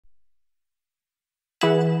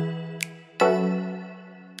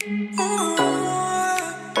What's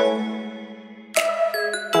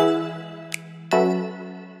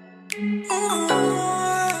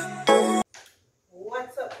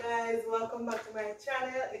up guys, welcome back to my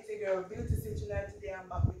channel. It's your girl Beauty Citrine, and today I'm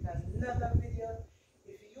back with another video.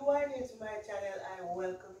 If you are new to my channel, I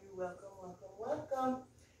welcome you, welcome.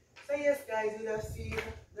 So yes guys, you have seen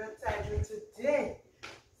the title today.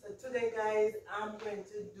 So today guys, I'm going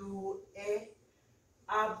to do a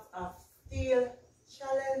abs of steel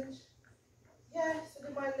challenge. Yeah, so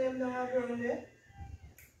the man them now are around there.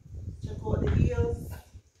 Check out the heels.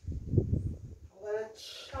 I'm gonna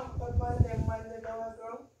champ on them down the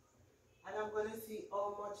ground, and I'm gonna see how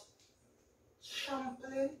much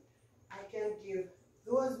trampling I can give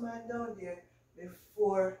those men down there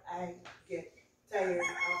before I get tired of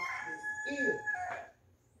this heel.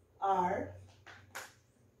 Or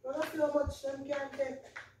I'm gonna see how much them can take.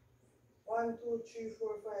 1, 2, 3,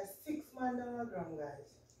 4, 5, 6 man down the ground,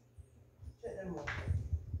 guys. Check them out.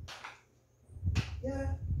 Yeah.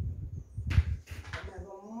 I'm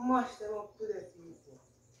gonna mash them up to the people.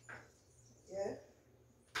 Yeah.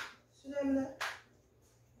 See them there?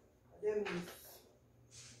 Them this.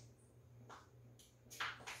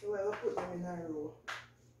 So we're going to put them in a row.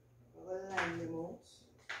 We're going to line them out.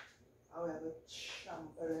 And we're going to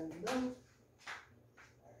trample them down.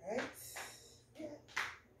 Alright. Yeah.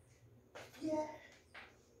 Yeah.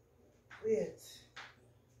 Wait.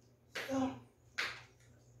 So,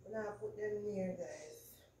 we're going to put them near, guys.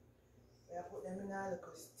 We have to put them in a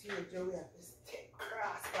little stage where we have to stay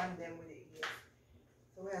cross on them with the ears.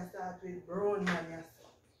 So we're going to start with brown man here.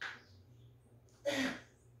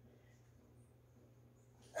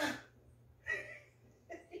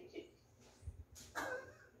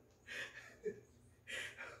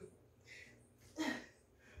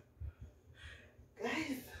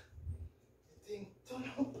 Guys, the thing turn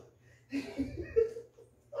up.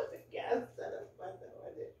 Oh, the gas set up on the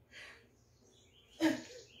water.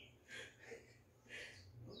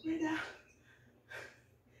 Over there.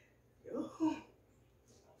 Yo.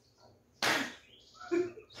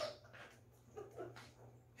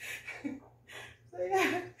 So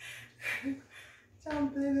yeah,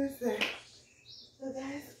 trampling is there. So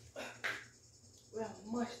guys, we have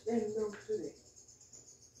mashed them down today.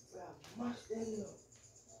 We have mashed them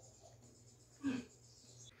down.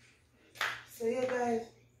 So yeah guys,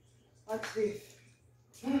 watch this.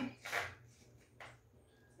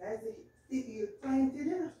 That's the heel pointed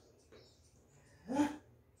in.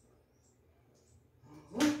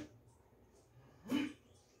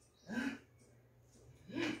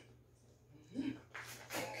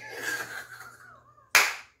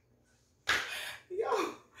 Yo,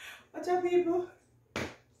 watch out people.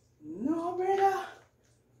 No brother.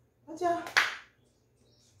 Watch out.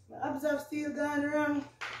 My abs have still gone wrong.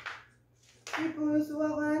 People used to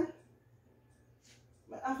walk on.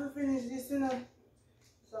 I have to finish this, you know.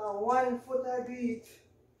 So 1 foot I do it.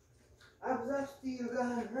 Abs have still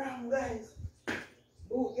gone wrong, guys.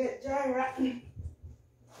 Boot get dry rotten.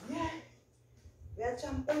 Yeah. We are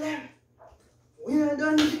champion them. We are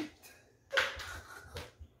done yet.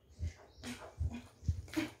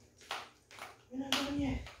 We're not done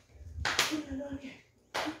yet. We're not done yet.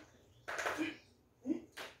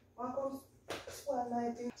 One comes spoil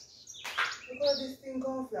my thing. Because this thing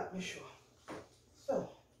comes flat, me sure. So,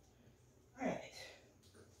 alright.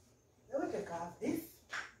 Let me take off this.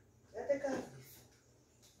 Let's take off this.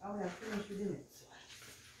 I will have finished with the next one.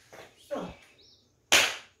 So,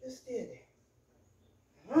 just stay there.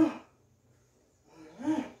 I'm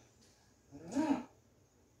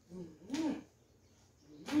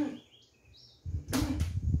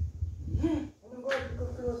going to go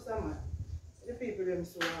close some. The people them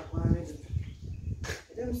so have one already.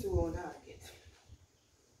 Them so won't have it.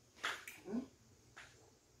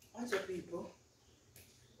 Watch your people.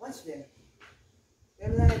 Watch them.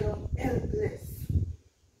 Them lie down helpless.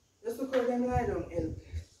 Just look how them lie down helpless.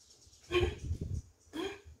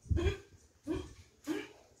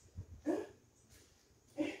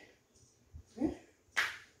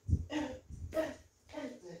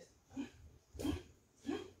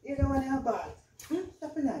 You don't want to have a ball.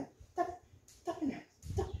 Stop it now. Stop it now.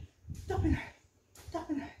 Stop it now. Stop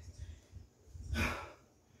it now.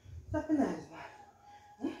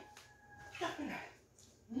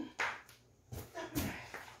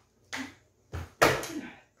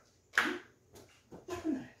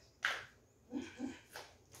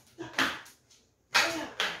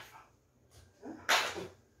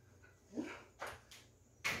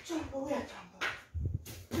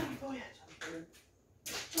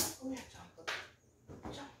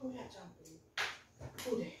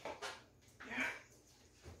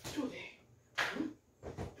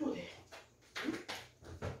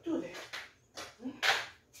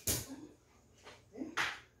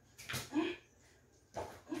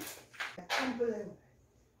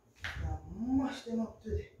 mash them up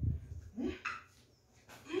today.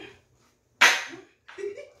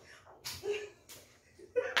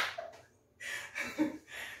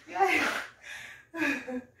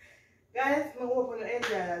 Guys, I hope you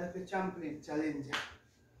enjoy the trampoline challenge.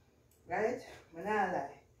 Right? I'm not lie.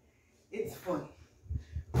 It's fun.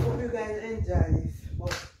 Hope you guys enjoy this.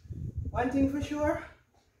 But one thing for sure,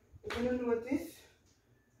 if you don't notice,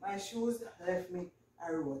 my shoes left me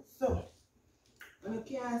a road. So, when you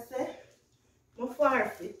can't say, no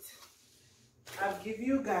forfeit, I'll give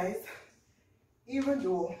you guys, even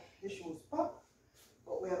though the shoes pop,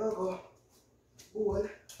 but we're gonna go bold,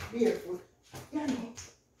 barefoot, you know,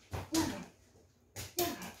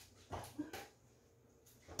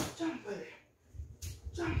 jump it,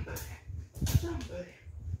 jump it, jump it,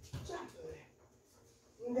 jump it.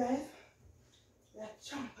 You guys, yeah,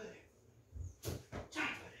 jump it,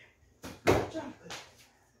 jump it, jump it.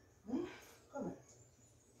 Come here,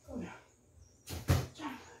 come here,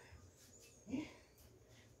 jump it, yeah.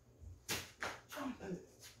 Jump it.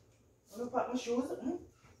 I'm gonna pack my shoes. I'm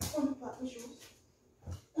gonna pack my shoes.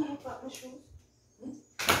 I'm gonna pack my shoes.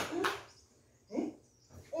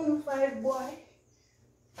 On 5 boy.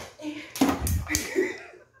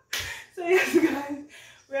 So yes guys,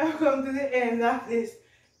 we have come to the end of this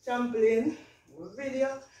trampoline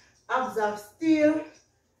video. Absorb steel.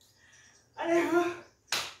 And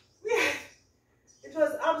it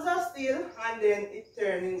was absorb steel and then it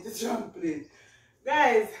turned into trampoline.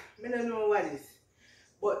 Guys, I don't know what it is.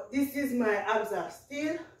 But this is my absorb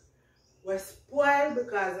steel. Was spoiled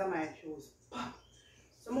because of my shoes pop.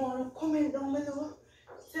 Someone comment down below.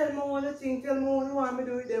 Tell me what you think. Tell me what you want me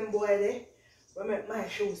to do with them boy there. But make my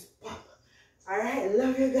shoes pop. Alright,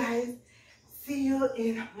 love you guys. See you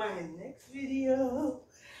in my next video.